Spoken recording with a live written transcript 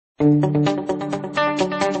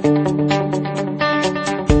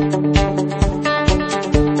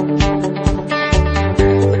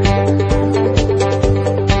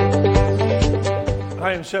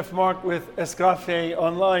Chef Mark with Escafe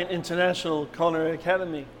Online International Culinary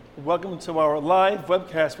Academy. Welcome to our live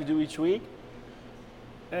webcast we do each week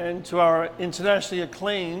and to our internationally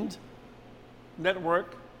acclaimed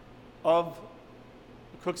network of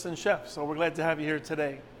cooks and chefs. So we're glad to have you here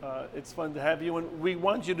today. It's fun to have you, and we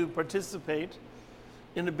want you to participate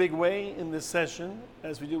in a big way in this session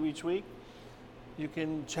as we do each week. You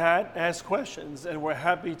can chat, ask questions, and we're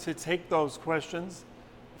happy to take those questions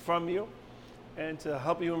from you and to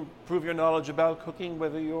help you improve your knowledge about cooking,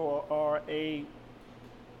 whether you are a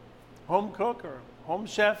home cook or home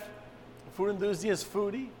chef, food enthusiast,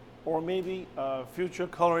 foodie, or maybe a future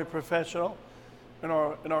culinary professional in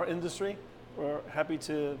our industry. We're happy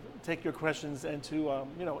to take your questions and to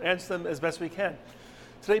answer them as best we can.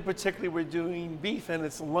 Today particularly we're doing beef, and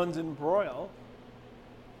it's London broil.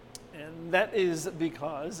 And that is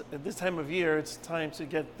because at this time of year it's time to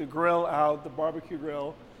get the grill out, the barbecue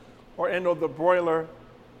grill, or the broiler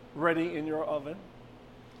ready in your oven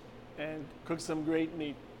and cook some great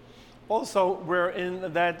meat. Also, we're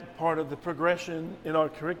in that part of the progression in our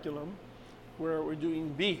curriculum where we're doing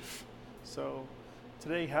beef. So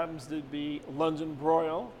today happens to be London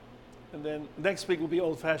broil, and then next week will be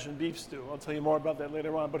old-fashioned beef stew. I'll tell you more about that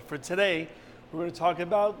later on. But for today, we're going to talk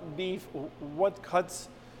about beef, what cuts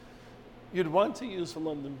you'd want to use for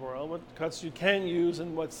London broil, what cuts you can use,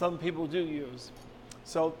 and what some people do use.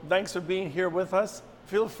 So thanks for being here with us.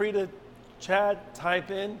 Feel free to chat, type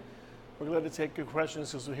in. We're glad to take your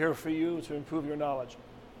questions because we're here for you to improve your knowledge.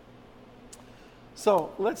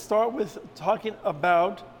 So let's start with talking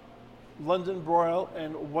about London broil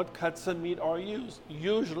and what cuts of meat are used.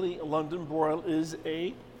 Usually London broil is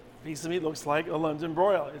a piece of meat, looks like a London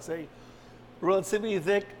broil. It's a relatively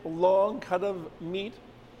thick, long cut of meat,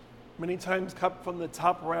 many times cut from the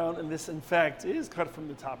top round, and this in fact is cut from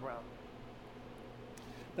the top round.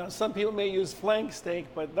 Now, some people may use flank steak,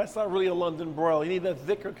 but that's not really a London broil. You need a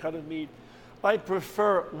thicker cut of meat. I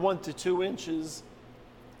prefer 1 to 2 inches.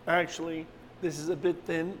 Actually, this is a bit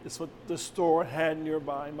thin. It's what the store had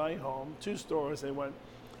nearby my home. 2 stores they went.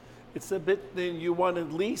 It's a bit thin. You want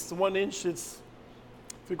at least 1 inch. It's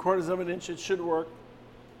 3/4 of an inch. It should work.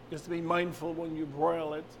 Just to be mindful when you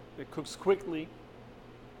broil it. It cooks quickly.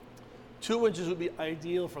 2 inches would be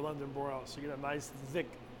ideal for London broil. So you get a nice thick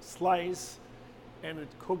slice, and it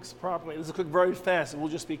cooks properly. This will cook very fast, and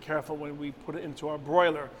we'll just be careful when we put it into our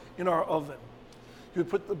broiler in our oven. You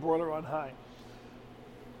put the broiler on high.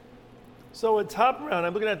 So a top round,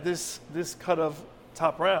 I'm looking at this cut of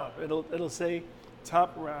top round. It'll say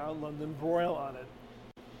top round London broil on it.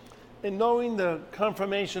 And knowing the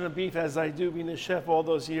conformation of beef as I do, being a chef all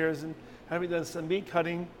those years and having done some meat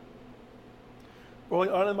cutting early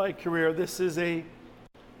on in my career, this is a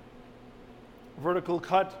vertical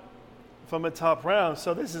cut from a top round.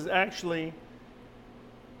 So this is actually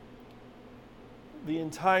the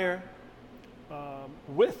entire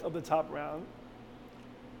width of the top round.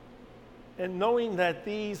 And knowing that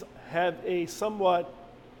these have a somewhat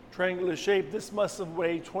triangular shape, this must have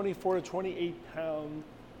weighed 24 to 28 pound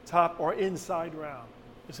top or inside round.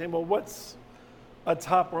 You're saying, well, what's a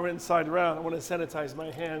top or inside round? I want to sanitize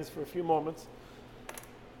my hands for a few moments.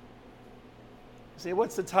 You say,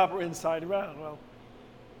 what's the top or inside round? Well,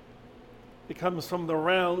 it comes from the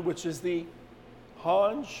round, which is the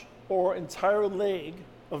haunch or entire leg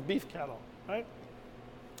of beef cattle, right?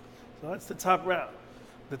 So that's the top round.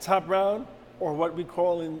 The top round, or what we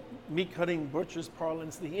call in meat cutting butcher's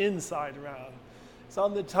parlance, the inside round. It's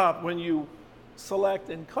on the top when you select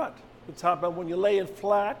and cut. The top round, when you lay it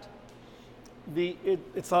flat,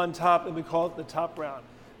 it's on top, and we call it the top round.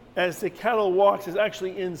 As the cattle walks, it's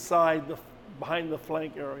actually inside behind the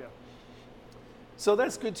flank area. So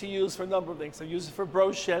that's good to use for a number of things. I use it for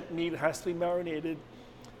brochette meat. It has to be marinated.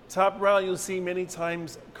 Top round you'll see many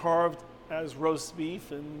times carved as roast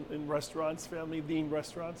beef in restaurants, family-themed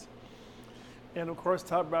restaurants. And of course,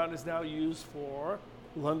 top round is now used for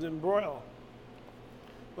London broil.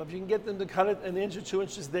 But if you can get them to cut it 1 inch or 2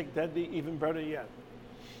 inches thick, that'd be even better yet.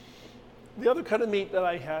 The other cut of meat that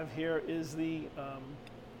I have here is the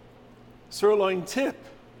sirloin tip.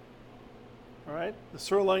 All right, the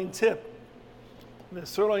sirloin tip. The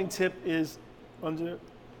sirloin tip is underneath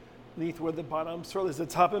where the bottom sirloin is. The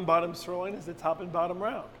top and bottom sirloin is the top and bottom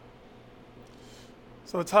round.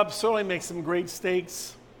 So the top sirloin makes some great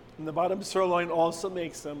steaks, and the bottom sirloin also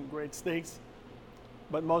makes some great steaks,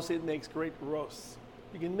 but mostly it makes great roasts.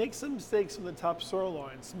 You can make some steaks from the top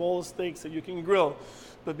sirloin, small steaks that you can grill,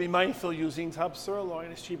 but be mindful using top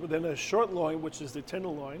sirloin is cheaper than a short loin, which is the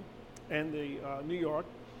tenderloin and the New York.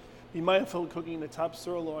 Be mindful of cooking the top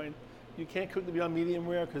sirloin. You can't cook them beyond medium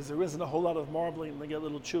rare because there isn't a whole lot of marbling and they get a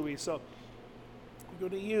little chewy. So You're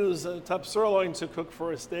going to use a top sirloin to cook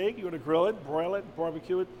for a steak. You're going to grill it, broil it,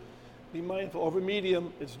 barbecue it. Be mindful, over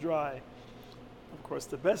medium, it's dry. Of course,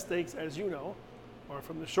 the best steaks, as you know, are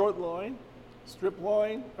from the short loin, strip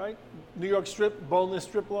loin, right? New York strip, boneless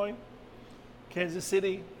strip loin. Kansas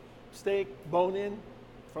City steak, bone in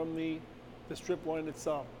from the strip loin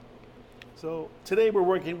itself. So today we're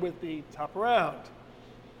working with the top round,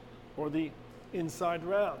 or the inside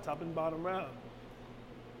round, top and bottom round.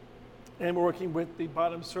 And we're working with the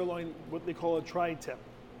bottom sirloin, what they call a tri-tip.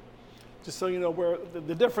 Just so you know where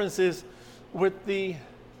the difference is, with the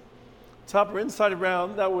top or inside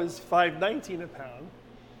round, that was $5.19 a pound.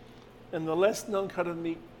 And the less known cut of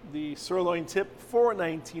meat, the sirloin tip,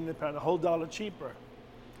 $4.19 a pound, a whole dollar cheaper.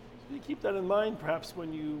 So you keep that in mind perhaps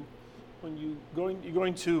when you're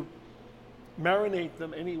going to marinate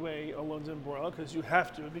them anyway on London broil, because you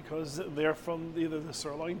have to, because they're from either the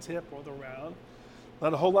sirloin tip or the round.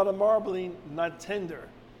 Not a whole lot of marbling, not tender.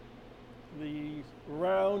 The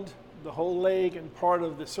round, the whole leg and part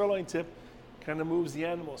of the sirloin tip kind of moves the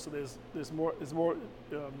animal, so it's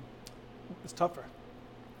tougher.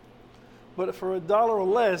 But for $1 or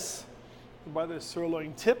less, you buy the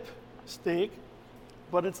sirloin tip steak,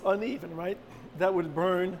 but it's uneven, right? That would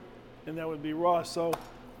burn and that would be raw. So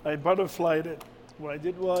I butterflied it. What I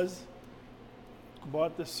did was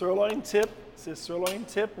bought the sirloin tip. It says sirloin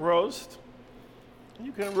tip roast.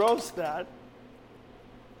 You can roast that,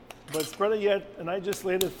 but it's better yet, and I just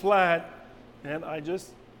laid it flat, and I just,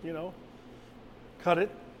 cut it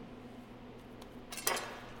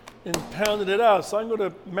and pounded it out. So I'm going to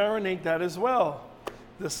marinate that as well.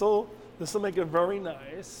 This will make a very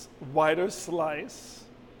nice, wider slice,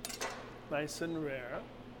 nice and rare.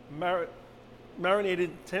 Marinated,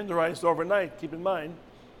 tenderized overnight, keep in mind.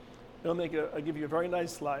 It'll give you a very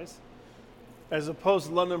nice slice, as opposed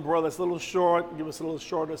to London broil that's a little short, give us a little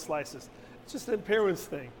shorter slices. It's just an appearance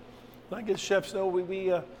thing. Like as chefs know,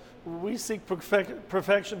 we seek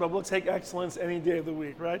perfection, but we'll take excellence any day of the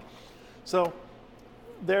week, right? So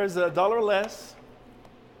there's $1 less.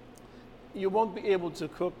 You won't be able to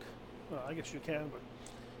cook, well, I guess you can, but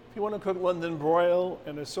if you want to cook London broil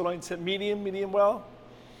and a sirloin tip medium well,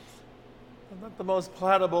 not the most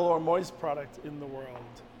palatable or moist product in the world.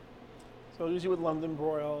 So usually with London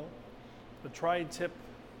broil, the tri-tip,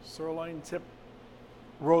 sirloin tip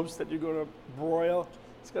roast that you're going to broil,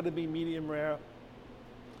 it's got to be medium rare.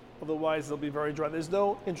 Otherwise, they'll be very dry. There's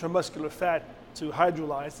no intramuscular fat to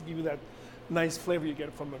hydrolyze to give you that nice flavor you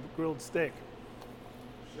get from a grilled steak.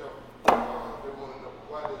 Chef, they want to know,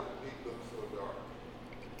 why does the meat look so dark?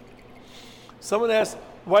 Someone asked,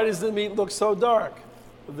 why does the meat look so dark?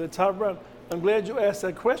 The top brown. I'm glad you asked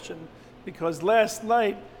that question, because last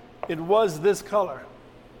night it was this color.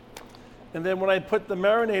 And then when I put the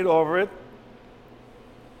marinade over it,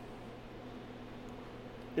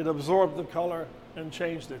 it absorbed the color and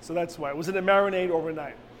changed it. So that's why. It was in a marinade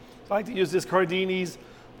overnight. So I like to use this Cardini's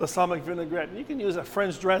balsamic vinaigrette. You can use a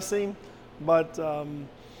French dressing, but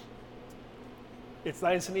it's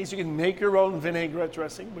nice and easy. You can make your own vinaigrette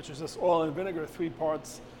dressing, which is just oil and vinegar, 3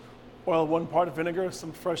 parts oil, 1 part vinegar,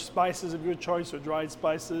 some fresh spices of your choice or dried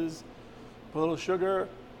spices, put a little sugar,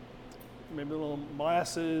 maybe a little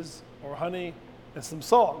molasses or honey, and some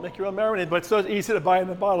salt. Make your own marinade, but it's so easy to buy in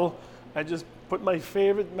the bottle. I just put my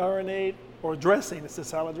favorite marinade or dressing. It's a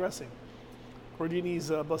salad dressing, Cardini's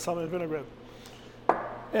balsamic vinaigrette.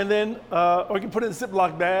 And then, or you can put it in a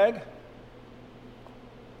Ziploc bag.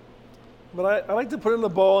 But I like to put it in a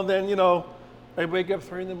bowl, and then, I wake up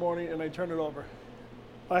 3 in the morning and I turn it over.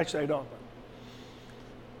 Actually, I don't.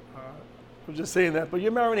 I'm just saying that. But you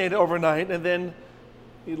marinate it overnight, and then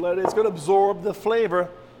you let it's going to absorb the flavor.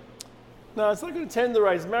 Now, it's not going to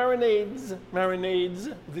tenderize.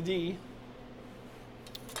 Marinades, the D,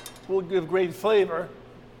 will give great flavor.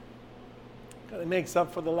 Kind of makes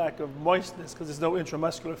up for the lack of moistness, because there's no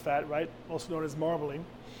intramuscular fat, right? Also known as marbling.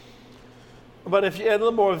 But if you add a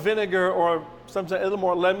little more vinegar or sometimes a little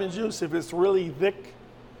more lemon juice, if it's really thick,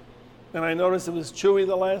 and I noticed it was chewy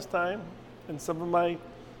the last time, and some of my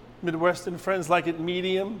Midwestern friends like it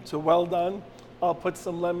medium to well done, I'll put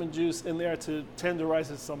some lemon juice in there to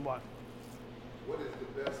tenderize it somewhat. What is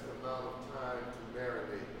the best amount of time to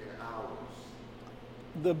marinate in hours?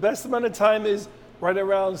 The best amount of time is right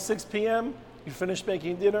around 6 p.m. You finish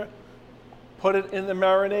making dinner, put it in the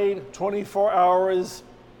marinade, 24 hours,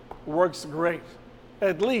 works great.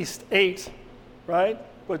 At least 8, right?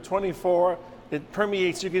 But 24, it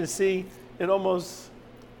permeates. You can see it almost,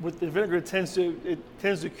 with the vinegar, it tends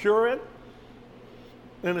to cure it.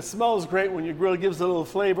 And it smells great when you grill. It gives it a little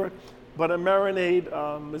flavor. But a marinade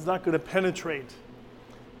is not going to penetrate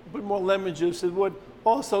put more lemon juice, it would.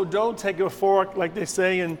 Also, don't take a fork, like they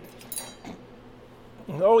say, and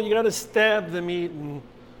you got to stab the meat and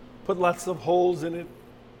put lots of holes in it.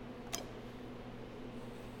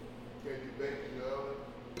 Can you bake in the oven?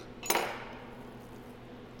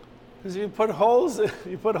 Because if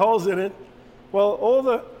you put holes in it, well, all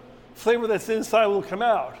the flavor that's inside will come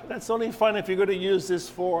out. That's only fine if you're going to use this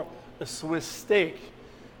for a Swiss steak,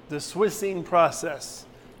 the Swissing process.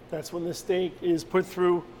 That's when the steak is put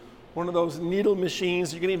through one of those needle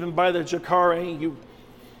machines. You can even buy the jacare. You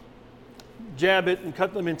jab it and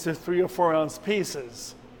cut them into 3 or 4 ounce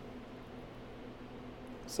pieces.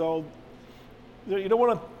 So you don't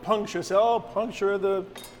want to puncture. Say,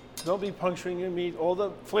 don't be puncturing your meat. All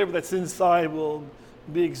the flavor that's inside will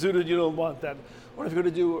be exuded. You don't want that. What if you're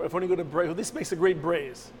going to do? If you're going to braise, this makes a great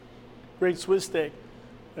braise, great Swiss steak,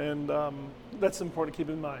 and that's important to keep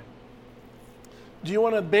in mind. Do you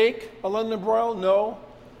want to bake a London broil? No.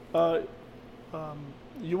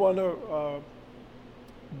 You want to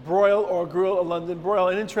broil or grill a London broil.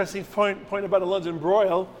 An interesting point about a London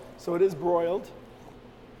broil. So it is broiled.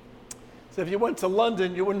 So if you went to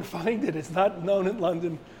London, you wouldn't find it. It's not known in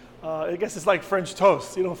London. I guess it's like French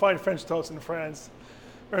toast. You don't find French toast in France.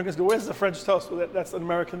 Americans go, where's the French toast? Well, that's an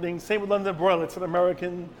American thing. Same with London broil. It's an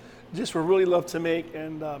American dish we really love to make.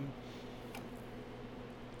 And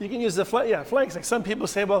you can use the flank steak. Some people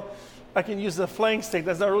say, well, I can use the flank steak.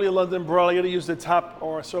 That's not really a London broil. You got to use the top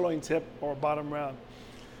or sirloin tip or bottom round.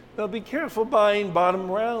 Now be careful buying bottom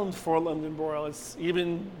round for a London broil. It's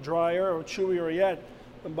even drier or chewier yet.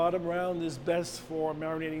 The bottom round is best for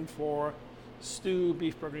marinating for stew,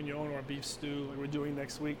 beef bourguignon, or beef stew like we're doing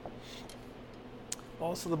next week.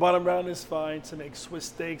 Also, the bottom round is fine to make Swiss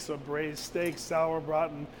steaks or braised steaks,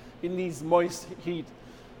 sauerbraten. It needs moist heat.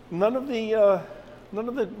 None of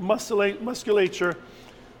the musculature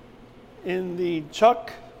in the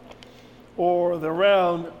chuck or the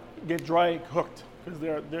round get dry cooked because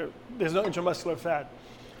there's no intramuscular fat.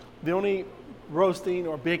 The only roasting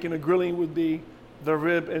or baking or grilling would be the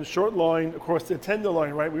rib and short loin. Of course, the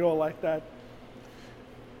tenderloin, right? We all like that.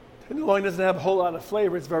 Tenderloin doesn't have a whole lot of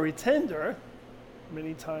flavor. It's very tender.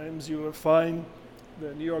 Many times you will find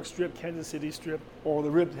the New York strip, Kansas City strip, or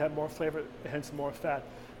the rib have more flavor, hence more fat.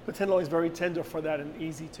 But tenderloin is very tender for that and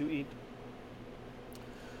easy to eat.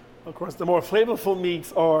 Of course, the more flavorful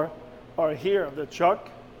meats are here, the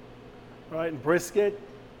chuck, right, and brisket,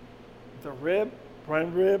 the rib,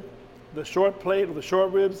 prime rib, the short plate or the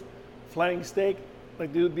short ribs, flank steak,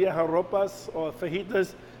 like the viejas ropas or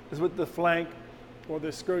fajitas, is with the flank or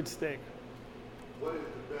the skirt steak. What is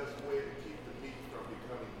the best way to keep the meat from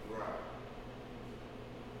becoming dry?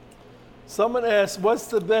 Someone asked, what's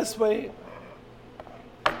the best way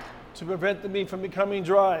to prevent the meat from becoming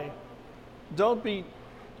dry? Don't be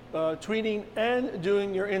tweeting and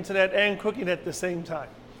doing your internet and cooking at the same time.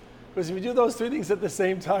 Because if you do those 3 things at the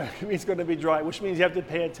same time, the meat's going to be dry, which means you have to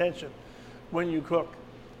pay attention when you cook.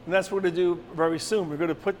 And that's what we're going to do very soon. We're going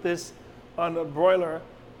to put this on a broiler,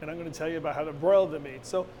 and I'm going to tell you about how to broil the meat.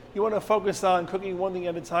 So you want to focus on cooking one thing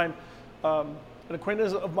at a time. An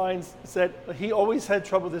acquaintance of mine said he always had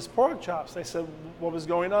trouble with his pork chops. I said, what was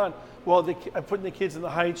going on? Well, I'm putting the kids in the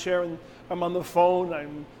high chair, and I'm on the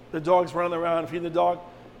phone, the dog's running around, feeding the dog.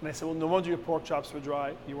 And I said, well, no wonder your pork chops were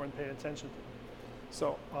dry. You weren't paying attention.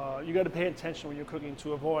 So you got to pay attention when you're cooking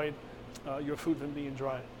to avoid your food from being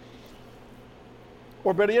dry.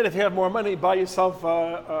 Or better yet, if you have more money, buy yourself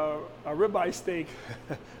a ribeye steak.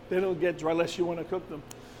 They don't get dry unless you want to cook them.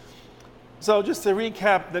 So just to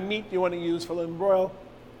recap, the meat you want to use for London broil,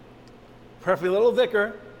 preferably a little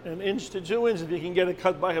thicker, 1 inch to 2 inches if you can get it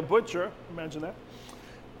cut by a butcher. Imagine that.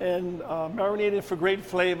 And marinated for great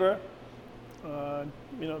flavor.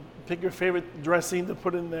 Pick your favorite dressing to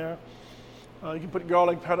put in there. You can put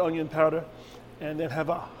garlic powder, onion powder, and then have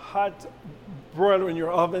a hot broiler in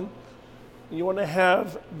your oven. You want to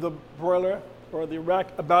have the broiler or the rack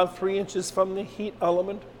about 3 inches from the heat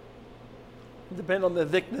element. Depending on the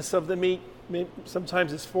thickness of the meat,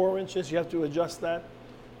 sometimes it's 4 inches. You have to adjust that.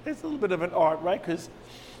 It's a little bit of an art, right? Because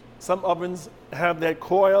some ovens have that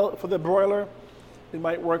coil for the broiler. It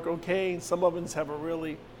might work okay. Some ovens have a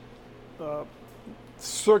really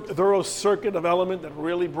thorough circuit of element that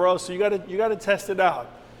really broils. So you got to test it out.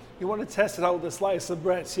 You want to test it out with a slice of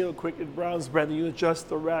bread. See how quick it browns bread. And you adjust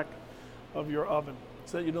the rack of your oven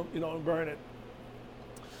so that you don't burn it.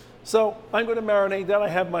 So I'm going to marinate that. I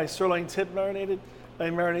have my sirloin tip marinated. I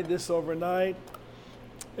marinate this overnight,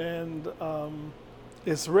 and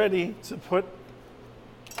it's ready to put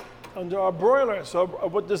under our broiler. So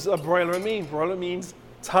what does a broiler mean? Broiler means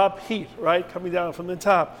top heat, right? Coming down from the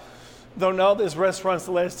top. Though now there's restaurants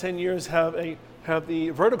the last 10 years have a have the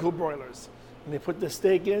vertical broilers. And they put the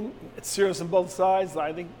steak in, it sears on both sides.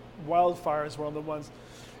 I think Wildfire is one of the ones.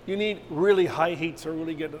 You need really high heat to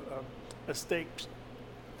really get a steak.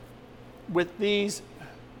 With these,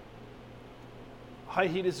 high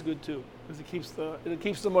heat is good too, because it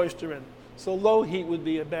keeps the moisture in. So low heat would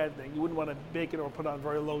be a bad thing. You wouldn't want to bake it or put on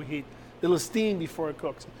very low heat. It'll steam before it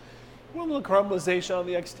cooks. One little caramelization on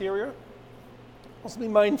the exterior. Also be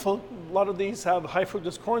mindful, a lot of these have high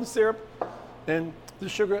fructose corn syrup, and the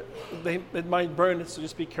sugar, it might burn it, so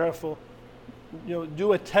just be careful.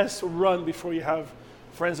 Do a test run before you have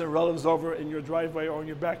friends and relatives over in your driveway or in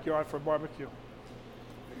your backyard for barbecue. Do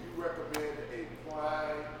you recommend a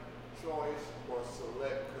prime, choice, or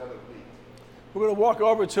select cut of meat? We're going to walk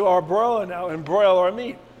over to our broiler now and broil our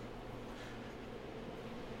meat.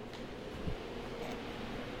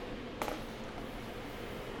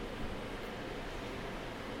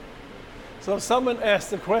 So if someone asked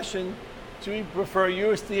the question, do we prefer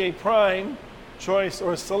USDA prime, choice,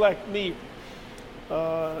 or select meat?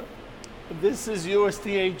 This is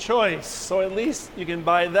USDA choice, so at least you can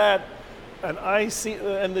buy that. And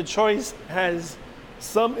and the choice has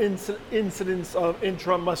some incidence of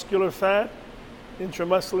intramuscular fat,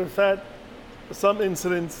 some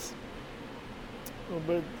incidence.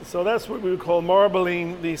 So that's what we would call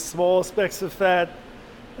marbling, these small specks of fat.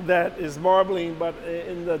 That is marbling, but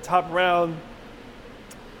in the top round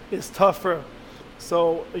is tougher.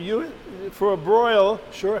 So for a broil,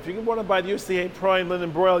 sure, if you want to buy the USDA prime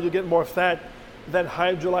linen broil, you get more fat that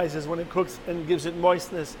hydrolyzes when it cooks and gives it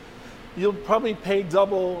moistness. You'll probably pay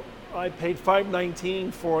double. I paid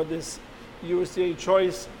 $5.19 for this USDA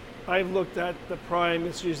choice. I've looked at the prime,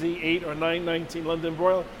 it's usually $8 or $9.19 London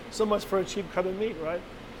broil. So much for a cheap cut of meat, right?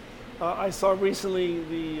 I saw recently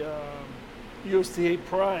the USDA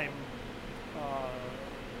prime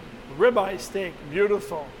ribeye steak,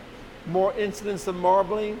 beautiful. More incidence of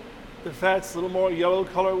marbling. The fat's a little more yellow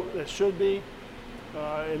color than it should be.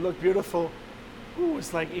 It looked beautiful. Ooh,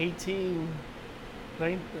 it's like $17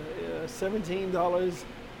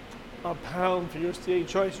 a pound for USDA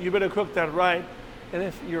choice. You better cook that right. And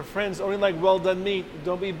if your friends only like well-done meat,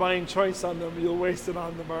 don't be buying choice on them. You'll waste it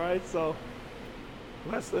on them, all right? So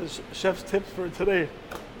that's the chef's tips for today.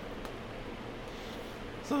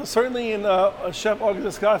 So certainly in Chef Auguste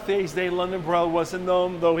Escoffier's day, London broil wasn't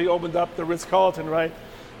known, though he opened up the Ritz-Carlton, right?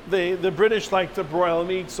 The British like to broil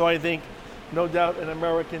meat, so I think no doubt an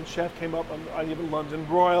American chef came up on even London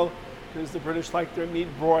broil, because the British like their meat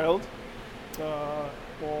broiled or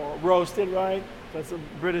roasted, right? That's a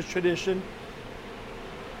British tradition.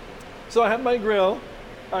 So I have my grill.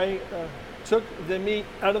 I took the meat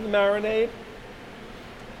out of the marinade,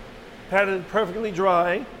 patted it perfectly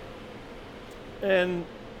dry, and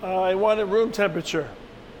I wanted room temperature.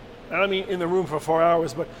 I don't mean in the room for 4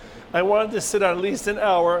 hours, but I wanted to sit at least an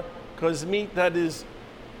hour, because meat that is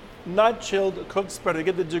not chilled cooks better. You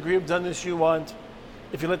get the degree of doneness you want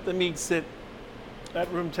if you let the meat sit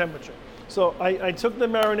at room temperature. So I took the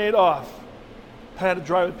marinade off, patted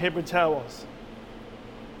dry with paper towels.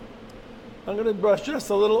 I'm going to brush just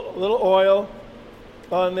a little oil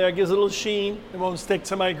on there, gives a little sheen. It won't stick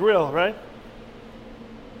to my grill, right?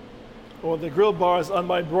 Or the grill bars on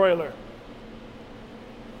my broiler.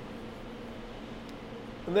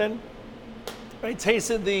 And then I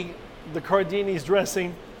tasted the Cardini's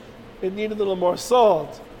dressing. It needed a little more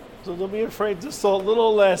salt. So don't be afraid to salt a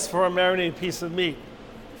little less for a marinated piece of meat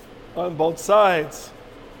on both sides.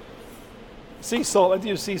 Sea salt, I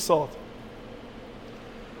use sea salt.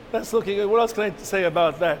 That's looking good. What else can I say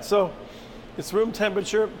about that? So it's room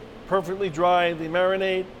temperature, perfectly dry, the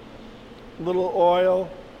marinade, little oil,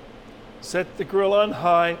 set the grill on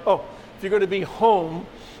high. Oh, if you're going to be home,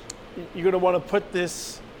 you're going to want to put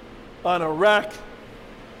this on a rack,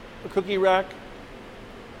 a cookie rack,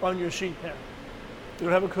 on your sheet pan. You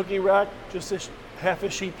don't have a cookie rack, just half a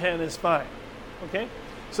sheet pan is fine. Okay?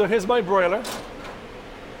 So here's my broiler.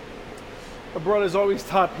 A broiler is always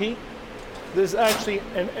top heat. This is actually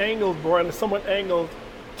an angled broiler, somewhat angled,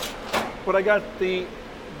 but I got the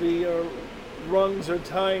rungs or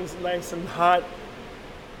tines nice and hot.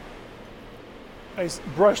 I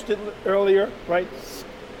brushed it earlier, right?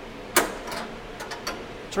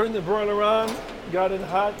 Turn the broiler on, got it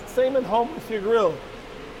hot. Same at home with your grill.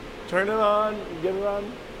 Turn it on, get it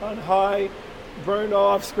on high, burn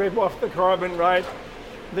off, scrape off the carbon, right?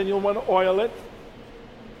 Then you'll want to oil it.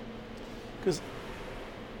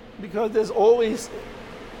 Because there's always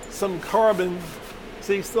some carbon,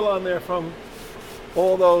 see, still on there from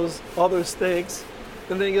all those other steaks.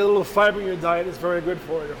 And then you get a little fiber in your diet, it's very good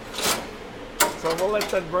for you. So we'll let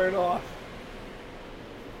that burn off.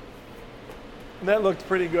 And that looked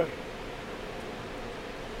pretty good.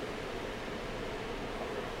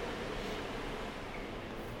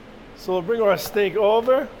 So we'll bring our steak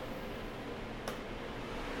over.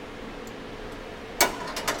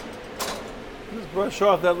 Just brush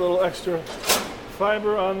off that little extra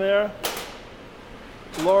fiber on there.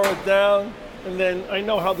 Lower it down, and then I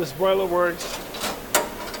know how this broiler works.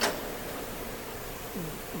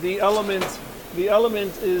 The element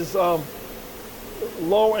is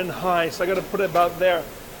low and high, so I got to put it about there.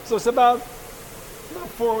 So it's about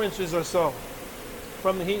 4 inches or so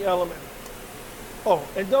from the heat element. Oh,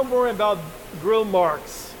 and don't worry about grill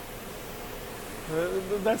marks.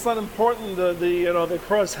 That's not important. The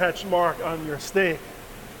crosshatch mark on your steak.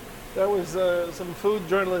 That was some food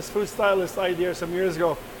stylist idea some years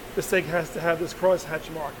ago. The steak has to have this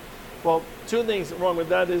crosshatch mark. Well, 2 things wrong with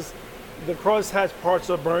that is the crosshatch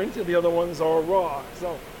parts are burnt and the other ones are raw.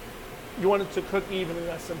 So you want it to cook evenly.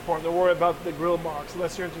 That's important. Don't worry about the grill marks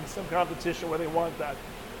unless you're in some competition where they want that.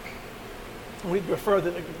 We prefer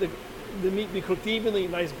that the meat be cooked evenly,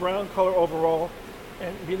 nice brown color overall,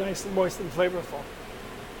 and be nice and moist and flavorful.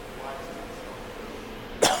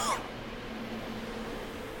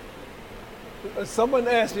 Someone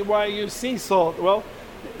asked me why I use sea salt. Well,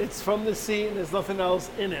 it's from the sea and there's nothing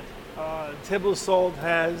else in it. Table salt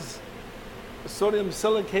has sodium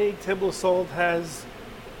silicate. Table salt has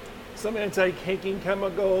some anti-caking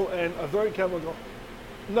chemical and a third chemical.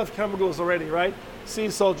 Enough chemicals already, right? Sea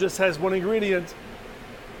salt just has one ingredient,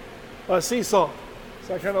 sea salt.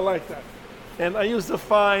 So I kind of like that. And I use the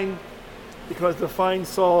fine because the fine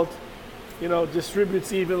salt,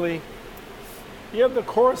 distributes evenly. You have the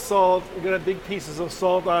coarse salt, you got big pieces of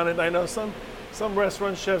salt on it. I know some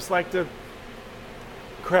restaurant chefs like to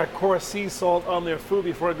crack coarse sea salt on their food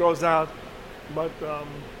before it goes out. But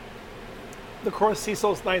the coarse sea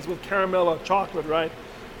salt's nice with caramel or chocolate, right?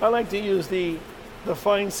 I like to use the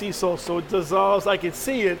fine sea salt so it dissolves. I can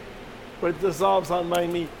see it, but it dissolves on my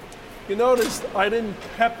meat. You notice I didn't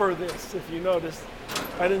pepper this, if you noticed.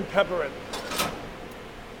 I didn't pepper it.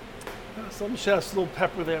 Some chefs will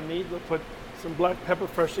pepper their meat. They'll put some black pepper,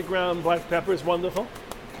 freshly ground black pepper is wonderful.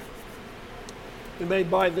 You may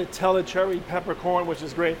buy the Telecherry peppercorn, which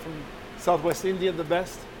is great from Southwest India, the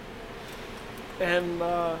best. And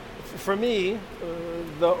for me,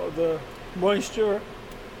 the moisture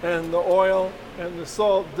and the oil and the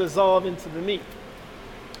salt dissolve into the meat.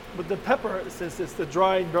 But the pepper, since it's the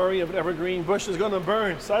dried berry of an evergreen bush, is going to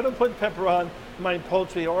burn. So I don't put pepper on my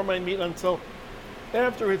poultry or my meat until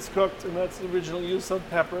after it's cooked, and that's the original use of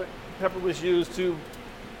pepper. Pepper was used to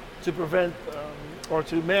prevent or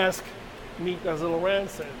to mask meat that's a little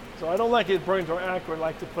rancid. So I don't like it burnt or acrid. I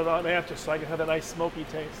like to put on after so I can have a nice smoky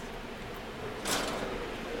taste.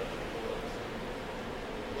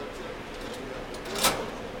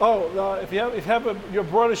 Oh, if you have your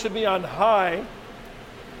broiler should be on high,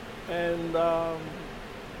 and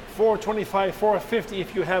 425, 450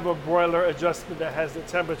 if you have a broiler adjustment that has the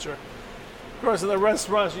temperature. Of course, in the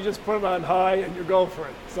restaurants, you just put it on high and you go for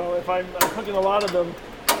it. So if I'm cooking a lot of them,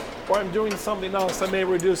 or I'm doing something else, I may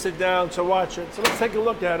reduce it down to watch it. So let's take a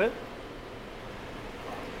look at it.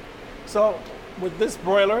 So with this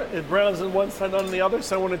broiler, it browns on one side, on the other,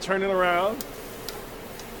 so I want to turn it around.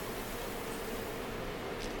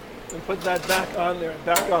 And put that back on there,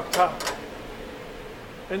 back up top.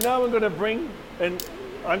 And now I'm going to bring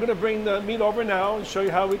the meat over now and show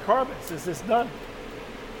you how we carve it. This is done.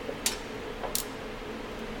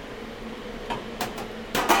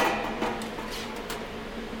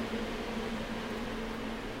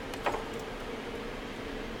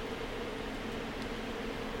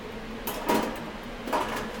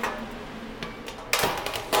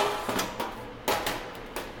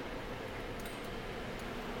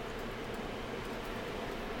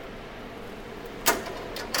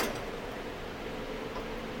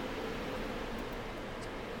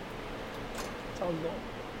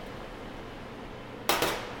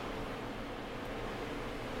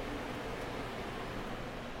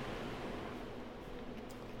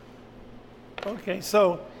 Okay,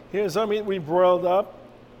 so here's our meat we broiled up,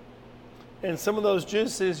 and some of those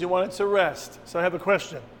juices you want it to rest. So I have a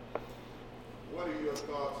question. What are your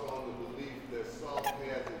thoughts on the belief that salt has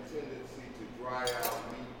a tendency to dry out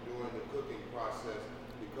meat during the cooking process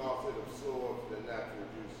because it absorbs the natural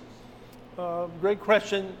juices? Great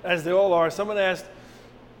question, as they all are. Someone asked,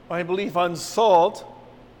 I believe, on salt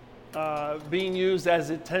being used as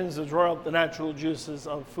it tends to draw out the natural juices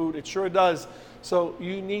of food. It sure does. So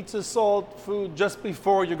you need to salt food just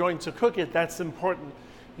before you're going to cook it. That's important.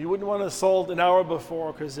 You wouldn't want to salt an hour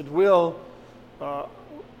before because it will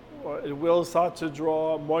start to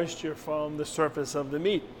draw moisture from the surface of the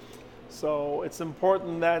meat. So it's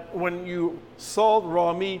important that when you salt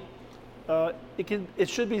raw meat, it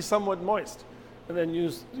should be somewhat moist. and then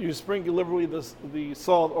you sprinkle liberally the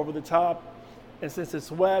salt over the top. And since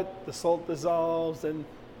it's wet, the salt dissolves and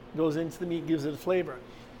goes into the meat, gives it flavor.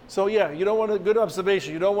 So yeah, you don't want good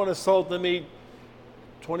observation. You don't want to salt the meat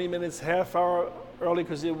 20 minutes, half hour early,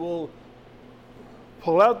 because it will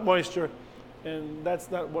pull out moisture, and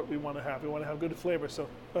that's not what we want to have. We want to have good flavor. So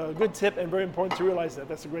good tip, and very important to realize that.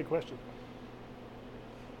 That's a great question.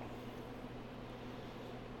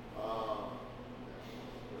 How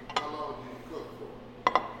long do you cook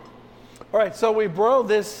for? All right, so we broiled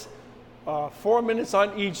this 4 minutes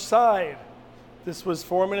on each side. This was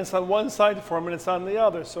 4 minutes on one side, 4 minutes on the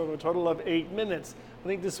other, so a total of 8 minutes. I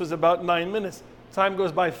think this was about 9 minutes. Time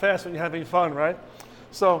goes by fast when you're having fun, right?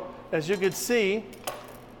 So as you can see,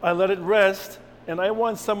 I let it rest, and I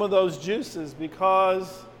want some of those juices,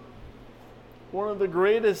 because one of the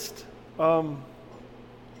greatest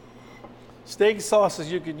steak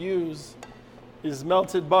sauces you could use is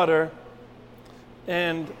melted butter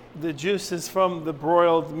and the juices from the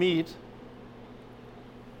broiled meat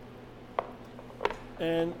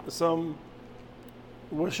and some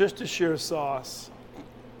Worcestershire sauce.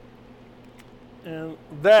 And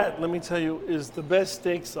that, let me tell you, is the best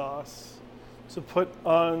steak sauce to put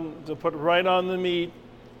right on the meat.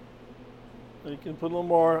 You can put a little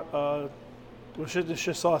more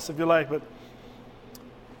Worcestershire sauce if you like, but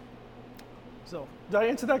so did I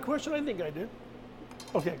answer that question? I think I did.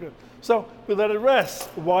 Okay, good. So we let it rest.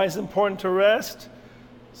 Why is it important to rest?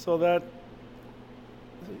 So that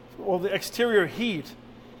all the exterior heat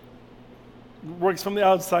works from the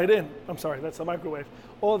outside in. I'm sorry, that's a microwave.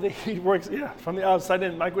 All the heat works, from the outside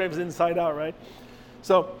in. Microwave is inside out, right?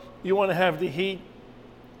 So you want to have the heat,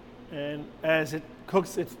 and as it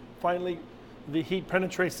cooks, the heat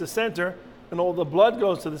penetrates the center, and all the blood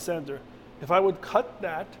goes to the center. If I would cut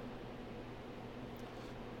that,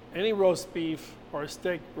 any roast beef or a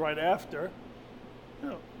steak right after,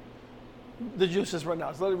 the juices run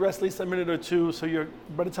out. So let it rest at least a minute or two. So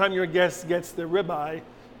by the time your guest gets the ribeye,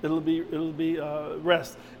 it'll be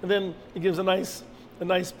rest, and then it gives a nice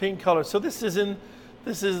pink color. So this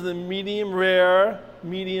is the medium rare,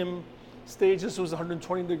 medium stage. This was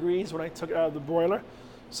 120 degrees when I took it out of the broiler.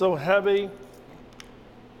 So have a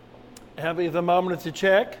thermometer to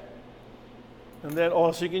check, and then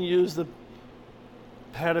also you can use the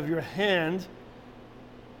pad of your hand,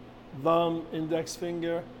 thumb, index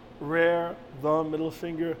finger, rare, thumb, middle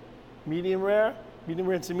finger, medium rare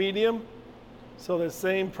to medium. So the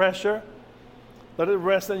same pressure. Let it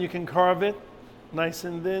rest, then you can carve it nice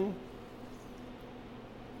and thin.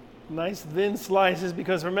 Nice thin slices,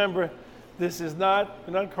 because remember, you're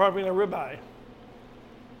not carving a ribeye.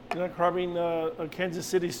 You're not carving a Kansas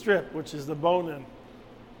City strip, which is the bone-in.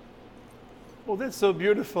 Oh, that's so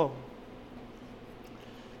beautiful.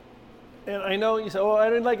 And I know you say, I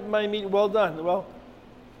didn't like my meat well done. Well,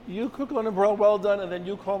 you cook on a broil well done, and then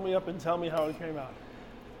you call me up and tell me how it came out.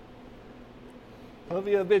 It'll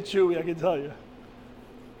be a bit chewy, I can tell you.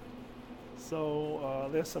 So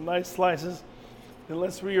there's some nice slices. And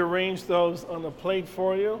let's rearrange those on the plate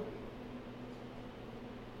for you.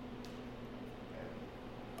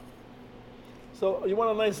 So you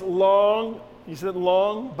want a nice long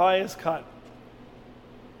bias cut.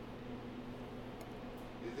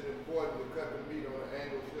 Is it important to cut the meat on an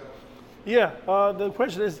angle, Chef? Yeah, the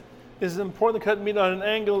question is it important to cut meat on an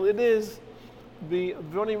angle? It is. The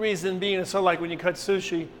only reason being, it's sort of like when you cut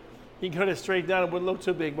sushi, you can cut it straight down, it wouldn't look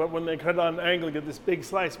too big, but when they cut it on an angle, you get this big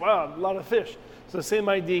slice. Wow, a lot of fish. So the same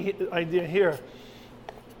idea here.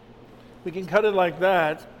 We can cut it like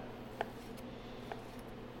that,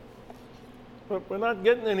 but we're not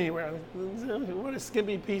getting anywhere. What a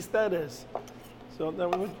skimpy piece that is. So,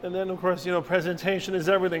 and then of course, presentation is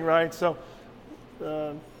everything, right? So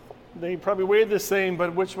they probably weigh the same,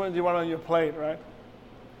 but which one do you want on your plate, right?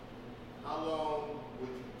 How long would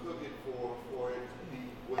you cook it for it to be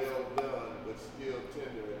well done, but still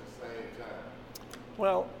tender at the same time?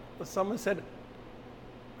 Well, someone said,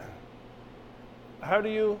 how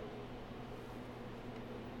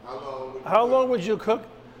long would you cook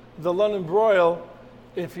the London broil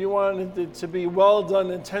if you wanted it to be well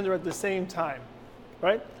done and tender at the same time,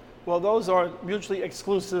 right? Well, those are mutually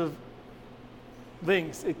exclusive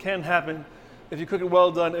things. It can happen. If you cook it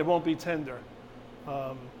well done, it won't be tender.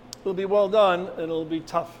 It'll be well done, and it'll be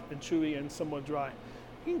tough and chewy and somewhat dry.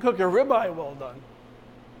 You can cook a ribeye well done.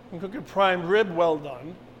 You can cook a prime rib well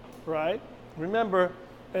done, right? Remember,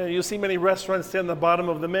 you'll see many restaurants stay on the bottom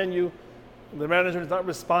of the menu. The manager is not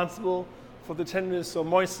responsible for the tenderness or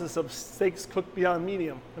moistness of steaks cooked beyond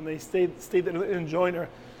medium. And they state that in joiner,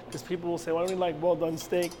 because people will say, well, I only like well done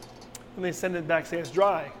steak. And they send it back, say it's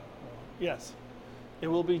dry. Yes. it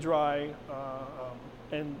will be dry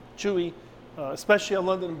and chewy, especially a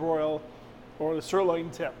London broil or the sirloin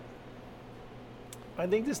tip. I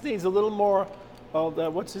think this needs a little more of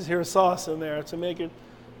that, what's this here, sauce in there to make it.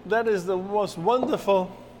 That is the most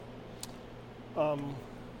wonderful,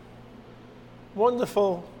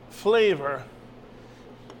 wonderful flavor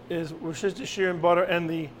is Worcestershire and butter and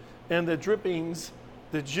the drippings,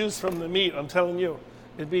 the juice from the meat. I'm telling you,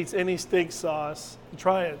 it beats any steak sauce.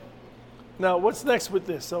 Try it. Now, what's next with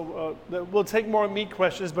this? So we'll take more meat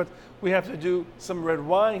questions, but we have to do some red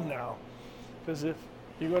wine now, because if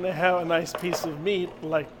you're going to have a nice piece of meat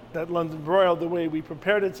like that London broil, the way we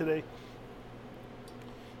prepared it today,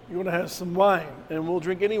 you're going to have some wine, and we'll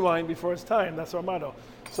drink any wine before it's time. That's our motto.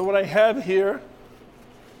 So what I have here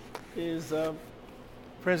is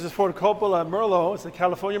Francis Ford Coppola Merlot. It's a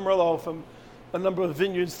California Merlot from a number of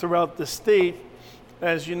vineyards throughout the state.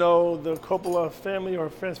 As you know, the Coppola family, or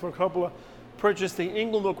Francis Ford Coppola, purchased the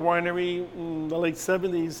Inglenook winery in the late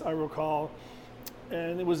 70s, I recall,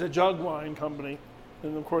 and it was a jug wine company.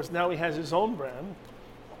 And of course, now he has his own brand,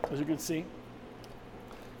 as you can see.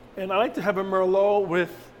 And I like to have a Merlot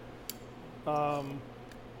with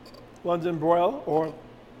London broil or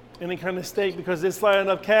any kind of steak, because it's light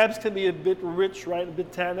enough. Cabs can be a bit rich, right? A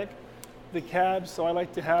bit tannic, the cabs. So I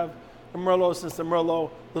like to have a Merlot, since the Merlot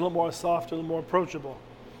a little more soft, a little more approachable.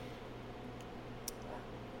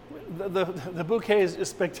 The bouquet is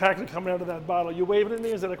spectacular coming out of that bottle. You waving at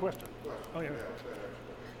me? Is that a question? Oh, yeah.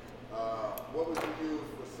 What would you use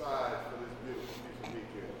for sides for this beautiful piece of meat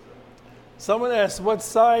here, sir? Someone asked, what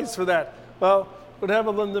sides for that? Well, we'd have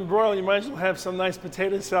a London broil. You might as well have some nice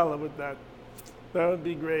potato salad with that. That would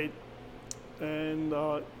be great. And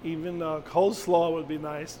even coleslaw would be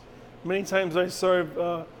nice. Many times I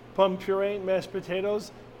serve plum puree, mashed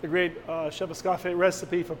potatoes, the great Chef Escoffier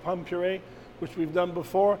recipe for plum puree, which we've done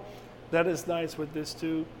before. That is nice with this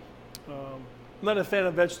too. I'm not a fan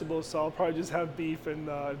of vegetables, so I'll probably just have beef and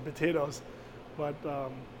potatoes. But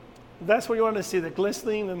that's what you want to see, the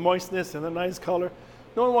glistening and moistness and the nice color.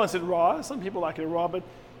 No one wants it raw. Some people like it raw, but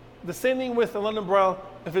the same thing with the London broil.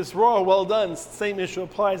 If it's raw, well done, same issue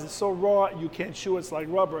applies. It's so raw, you can't chew. It's like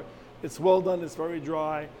rubber. It's well done, it's very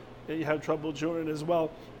dry. And you have trouble chewing it as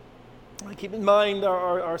well. Keep in mind,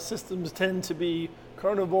 our systems tend to be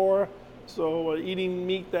carnivore, so eating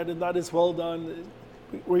meat that is not as well done,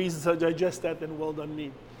 we're easier to digest that than well done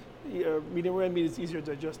meat. Medium rare meat is easier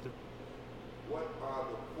digested. What are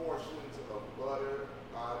the portions of butter,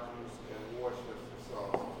 juice, and Worcestershire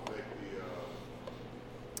sauce to make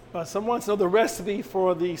the? Someone wants to know the recipe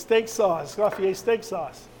for the steak sauce, Escoffier steak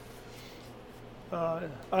sauce.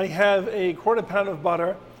 I have a quarter pound of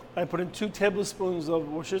butter. I put in 2 tablespoons of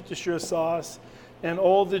Worcestershire sauce, and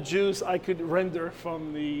all the juice I could render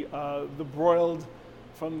from the broiled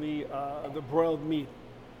meat.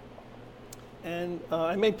 And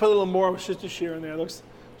I may put a little more Worcestershire in there. It looks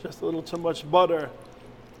just a little too much butter,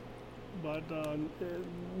 but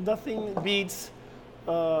nothing beats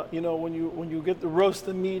when you get the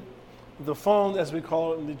roasted meat, the fond as we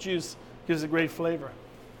call it, and the juice gives a great flavor.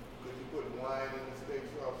 Could you put wine in the steak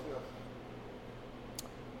sauce?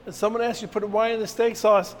 And someone asked you to put wine in the steak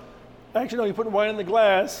sauce. Actually, no, you put wine in the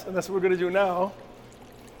glass, and that's what we're going to do now.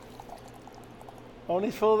 Only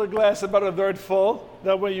fill the glass about a third full.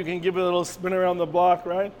 That way you can give it a little spin around the block,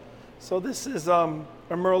 right? So this is a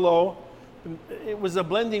Merlot. It was a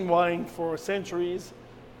blending wine for centuries,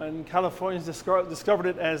 and Californians discovered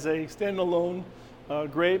it as a standalone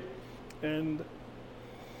grape, and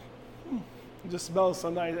it just smells so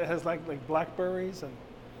nice. It has like blackberries and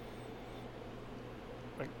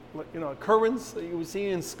currants that you would see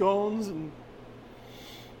in scones, and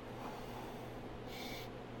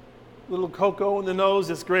little cocoa in the nose.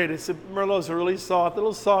 It's great. Merlots are really soft, a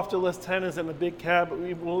little softer, less tannins than a big cab, but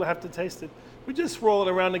we will have to taste it. We just roll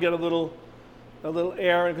it around to get a little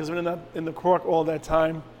air, because we're not in the cork all that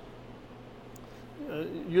time.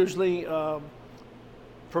 Usually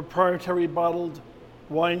proprietary bottled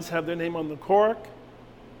wines have their name on the cork.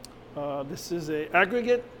 This is an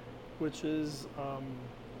aggregate, which is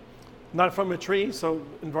not from a tree, so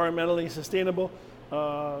environmentally sustainable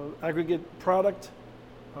aggregate product.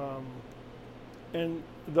 And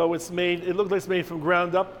though it's made, it looks like it's made from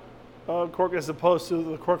ground up cork as opposed to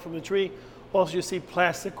the cork from the tree. Also, you see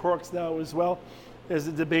plastic corks now as well. There's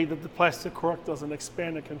a debate that the plastic cork doesn't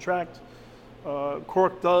expand and contract.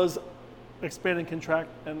 Cork does expand and contract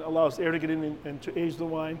and allows air to get in and to age the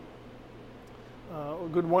wine.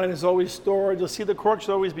 Good wine is always stored. You'll see the cork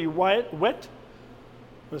should always be wet.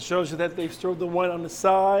 It shows you that they've stored the wine on the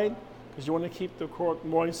side, because you want to keep the cork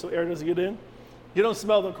moist so air doesn't get in. You don't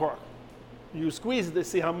smell the cork. You squeeze it to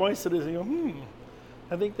see how moist it is, and you go,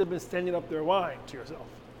 I think they've been standing up their wine to yourself.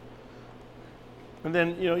 And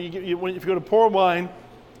then, if you go to pour wine,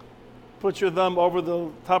 put your thumb over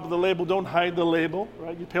the top of the label. Don't hide the label,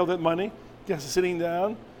 right? You pay all that money. Guest is sitting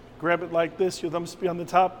down. Grab it like this. Your thumb should be on the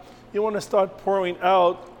top. You want to start pouring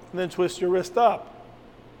out and then twist your wrist up.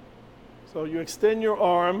 So you extend your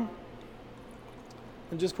arm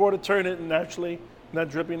and just pour to turn it and naturally not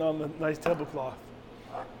dripping on the nice tablecloth.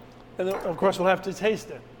 And then, of course, we'll have to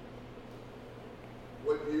taste it.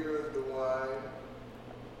 What year is the wine?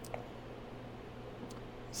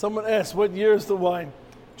 Someone asked, what year is the wine?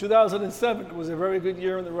 2007. It was a very good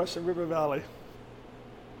year in the Russian River Valley.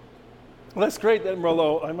 Well, that's great, that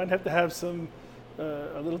Merlot. I might have to have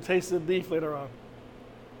a little taste of beef later on.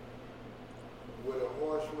 Would a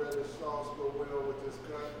horseradish sauce go well with this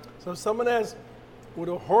cut? So someone asked, would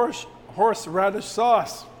a horseradish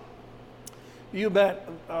sauce? You bet.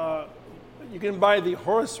 You can buy the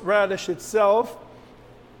horseradish itself,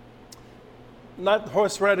 not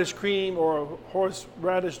horseradish cream or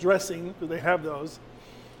horseradish dressing, because they have those.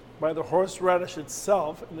 Buy the horseradish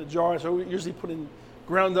itself in the jars, so we usually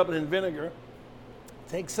ground up in vinegar.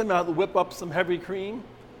 Take some out, whip up some heavy cream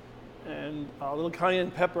and a little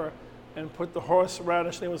cayenne pepper, and put the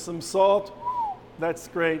horseradish in with some salt. That's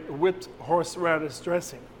great. Whipped horseradish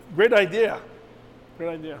dressing. Great idea. Great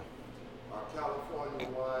idea. Are California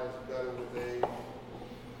wines better with age?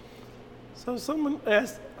 So someone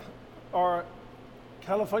asked, are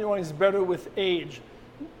California wines better with age?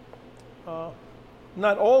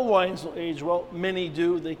 Not all wines will age well. Many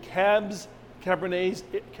do. The Cabernets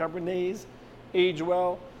age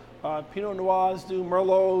well. Pinot Noirs do.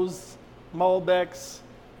 Merlots, Malbecs.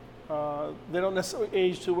 They don't necessarily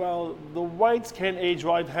age too well. The whites can age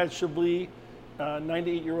well. I've had Chablis,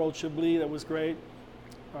 98-year-old Chablis. That was great.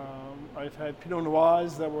 I've had Pinot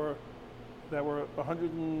Noirs that were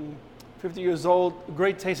 150 years old.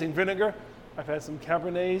 Great tasting vinegar. I've had some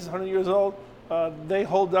Cabernets, 100 years old. They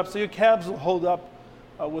hold up. So your cabs will hold up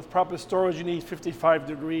with proper storage. You need 55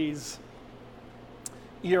 degrees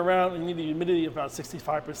year round, and you need the humidity of about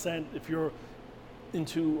 65% if you're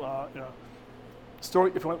into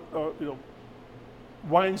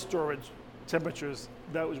wine storage temperatures.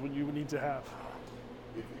 That was what you would need to have.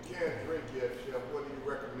 If you can't drink yet, Chef, what do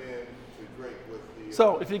you recommend to drink with the...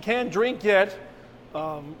 So if you can't drink yet,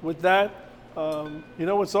 with that,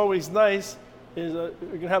 what's always nice is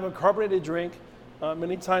you can have a carbonated drink.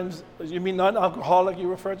 Many times, you mean non-alcoholic you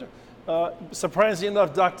refer to? Surprisingly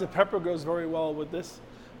enough, Dr. Pepper goes very well with this.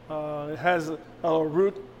 It has a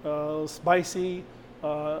root, spicy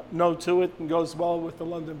note to it, and goes well with the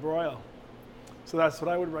London Broil. So that's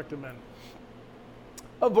what I would recommend.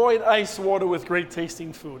 Avoid ice water with great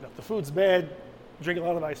tasting food. If the food's bad, drink a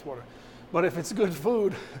lot of ice water. But if it's good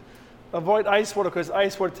food, avoid ice water, because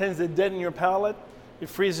ice water tends to deaden your palate. It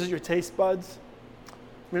freezes your taste buds.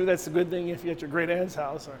 Maybe that's a good thing if you're at your great aunt's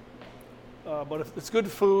house. But if it's good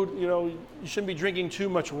food, you shouldn't be drinking too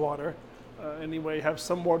much water. Anyway, have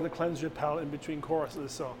some water to cleanse your palate in between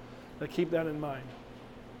courses. So keep that in mind.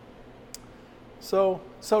 So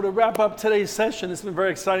to wrap up today's session, it's been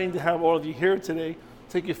very exciting to have all of you here today.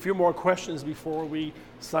 Take a few more questions before we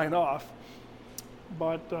sign off.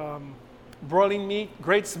 But broiling meat,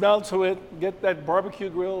 great smell to it. Get that barbecue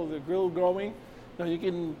grill, the grill going. You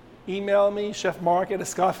can email me, Chef Mark at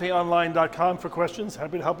escafeonline.com for questions.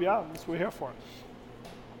 Happy to help you out. That's what we're here for.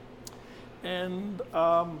 And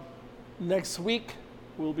next week,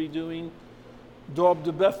 we'll be doing daube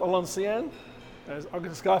de bœuf à l'ancienne. As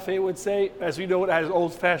Uncle Escafe would say, as we know it as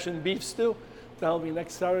old-fashioned beef stew. That'll be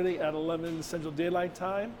next Saturday at 11 Central Daylight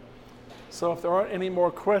Time. So if there aren't any more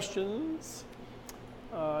questions,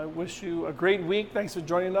 I wish you a great week. Thanks for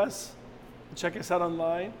joining us. Check us out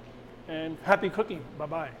online. And happy cooking.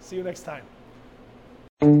 Bye-bye. See you next time.